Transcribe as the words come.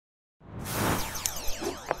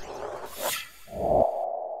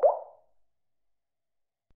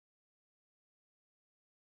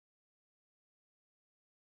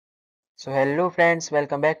So hello friends,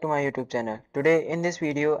 welcome back to my YouTube channel. Today in this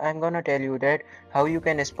video I'm gonna tell you that how you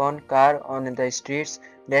can spawn car on the streets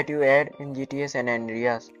that you add in GTA San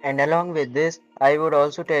Andreas. And along with this I would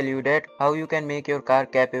also tell you that how you can make your car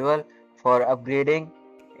capable for upgrading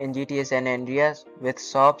in GTA San Andreas with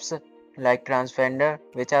shops like Transfender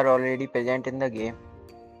which are already present in the game.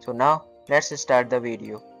 So now let's start the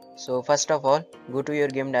video. So first of all go to your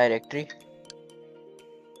game directory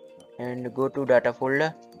and go to data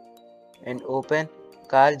folder and open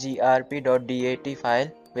cargrp.dat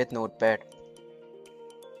file with notepad.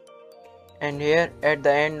 And here at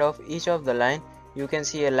the end of each of the line you can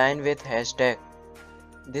see a line with hashtag.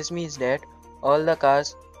 This means that all the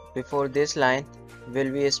cars before this line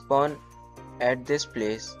will be spawned at this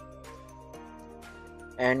place.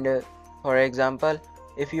 And for example,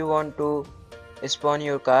 if you want to spawn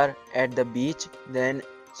your car at the beach, then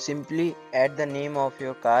simply add the name of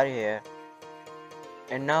your car here.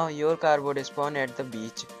 And now your car would spawn at the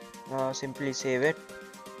beach. Now simply save it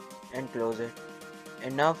and close it.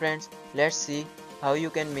 And now friends, let's see how you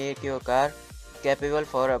can make your car capable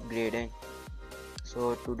for upgrading.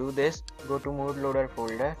 So to do this, go to Mood Loader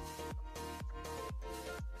folder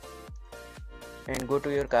and go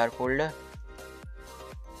to your car folder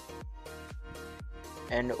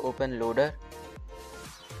and open loader.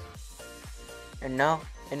 And now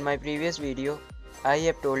in my previous video I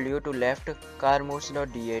have told you to left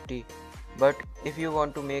carmodes.dat, but if you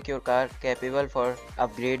want to make your car capable for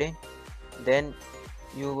upgrading, then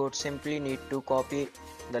you would simply need to copy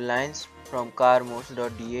the lines from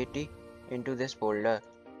carmodes.dat into this folder.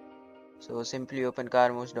 So simply open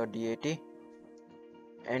carmodes.dat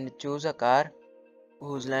and choose a car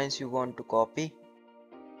whose lines you want to copy,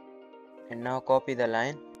 and now copy the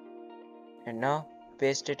line and now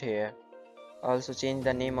paste it here. Also change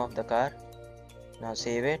the name of the car. Now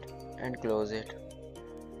save it and close it.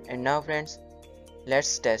 And now friends,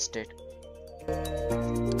 let's test it.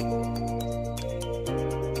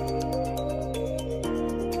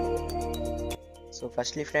 So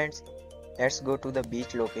firstly friends, let's go to the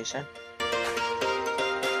beach location.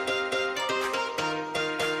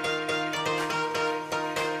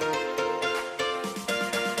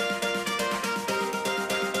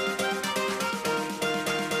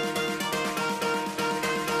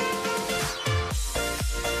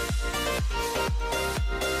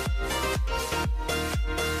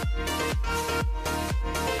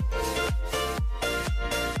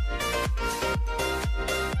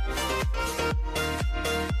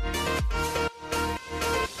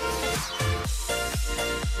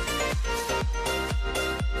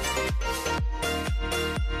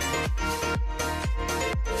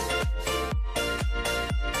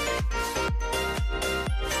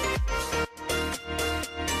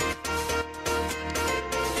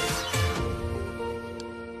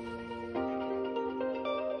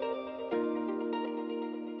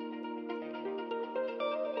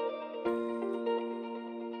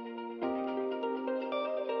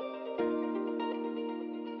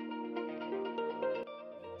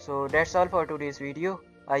 So that's all for today's video.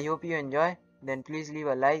 I hope you enjoy. Then please leave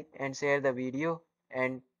a like and share the video,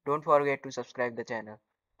 and don't forget to subscribe the channel.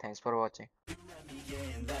 Thanks for watching.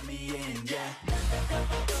 Let me in,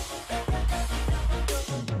 yeah.